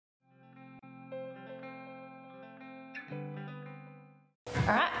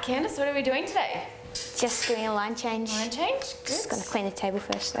All right, Candice, what are we doing today? Just doing a line change. Line change, good. Just going to clean the table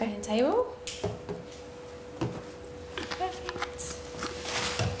first though. Clean the table. Perfect.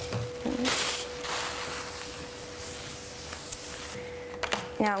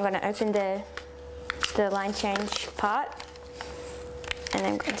 Now I'm going to open the line change part, and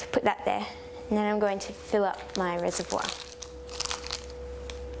I'm going to put that there, and then I'm going to fill up my reservoir.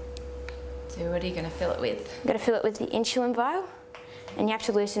 So what are you going to fill it with? I'm going to fill it with the insulin vial, and you have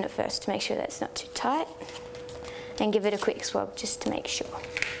to loosen it first to make sure that it's not too tight, and give it a quick swab just to make sure.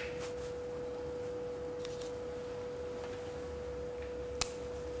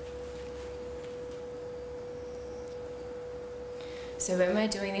 So when we're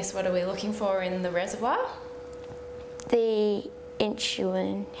doing this, what are we looking for in the reservoir? The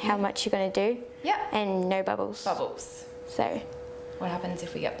insulin, how much you're going to do, and no bubbles. Bubbles. So what happens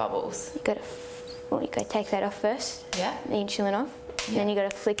if we get bubbles? you got to take that off first. Yeah. The insulin off. Yeah. Then you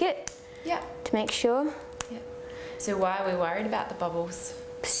got to flick it. Yeah. To make sure. Yeah. So why are we worried about the bubbles?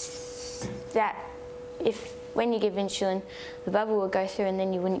 That when you give insulin, the bubble will go through, and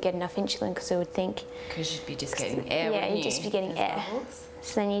then you wouldn't get enough insulin because it would think. Because you'd be just getting air. Yeah, you'd just be getting air. Bubbles.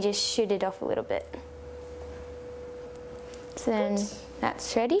 So then you just shoot it off a little bit. So then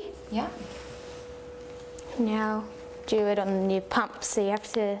that's ready. Yeah. Now do it on your pump. So you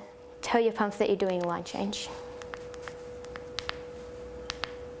have to tell your pump that you're doing a line change.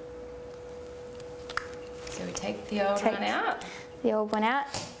 So we take the old one out. The old one out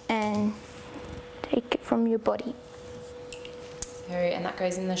and take it from your body. So, and that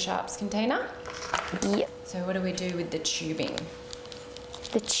goes in the sharps container? Yep. So what do we do with the tubing?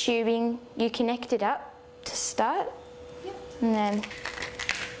 The tubing, you connect it up to start. Yep. And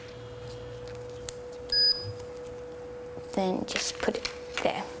then just put it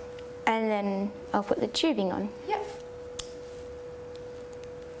there. And then I'll put the tubing on. Yep.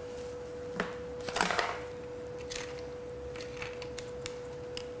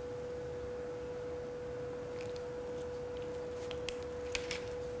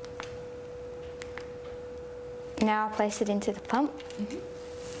 Now I'll place it into the pump. Mm-hmm.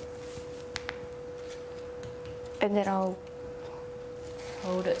 And then I'll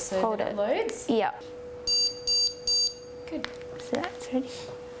hold it so that it loads? Yeah. Good. So that's ready.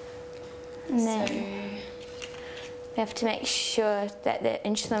 And then we have to make sure that the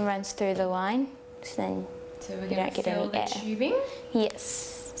insulin runs through the line, so then we're you going don't to get fill any the air. tubing?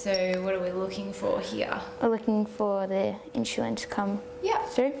 Yes. So what are we looking for here? We're looking for the insulin to come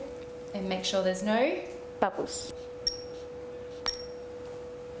through. And make sure there's no bubbles.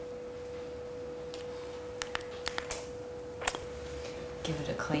 Give it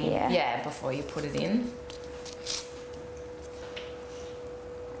a clean, yeah, before you put it in.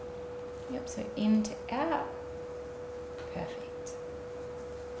 Yep, so in to out. Perfect.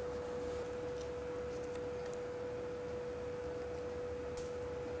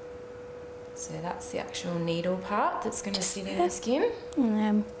 So that's the actual needle part that's going to sit in the skin. And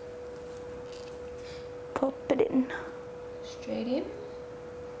then pop it in. Straight in.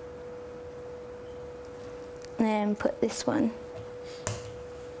 And then put this one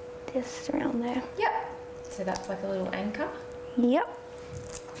just around there. Yep. So that's like a little anchor. Yep.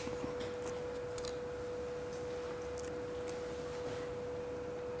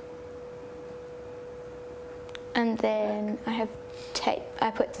 And then I have tape.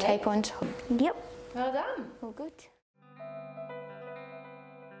 I put tape on top. Yep. Well done. All good.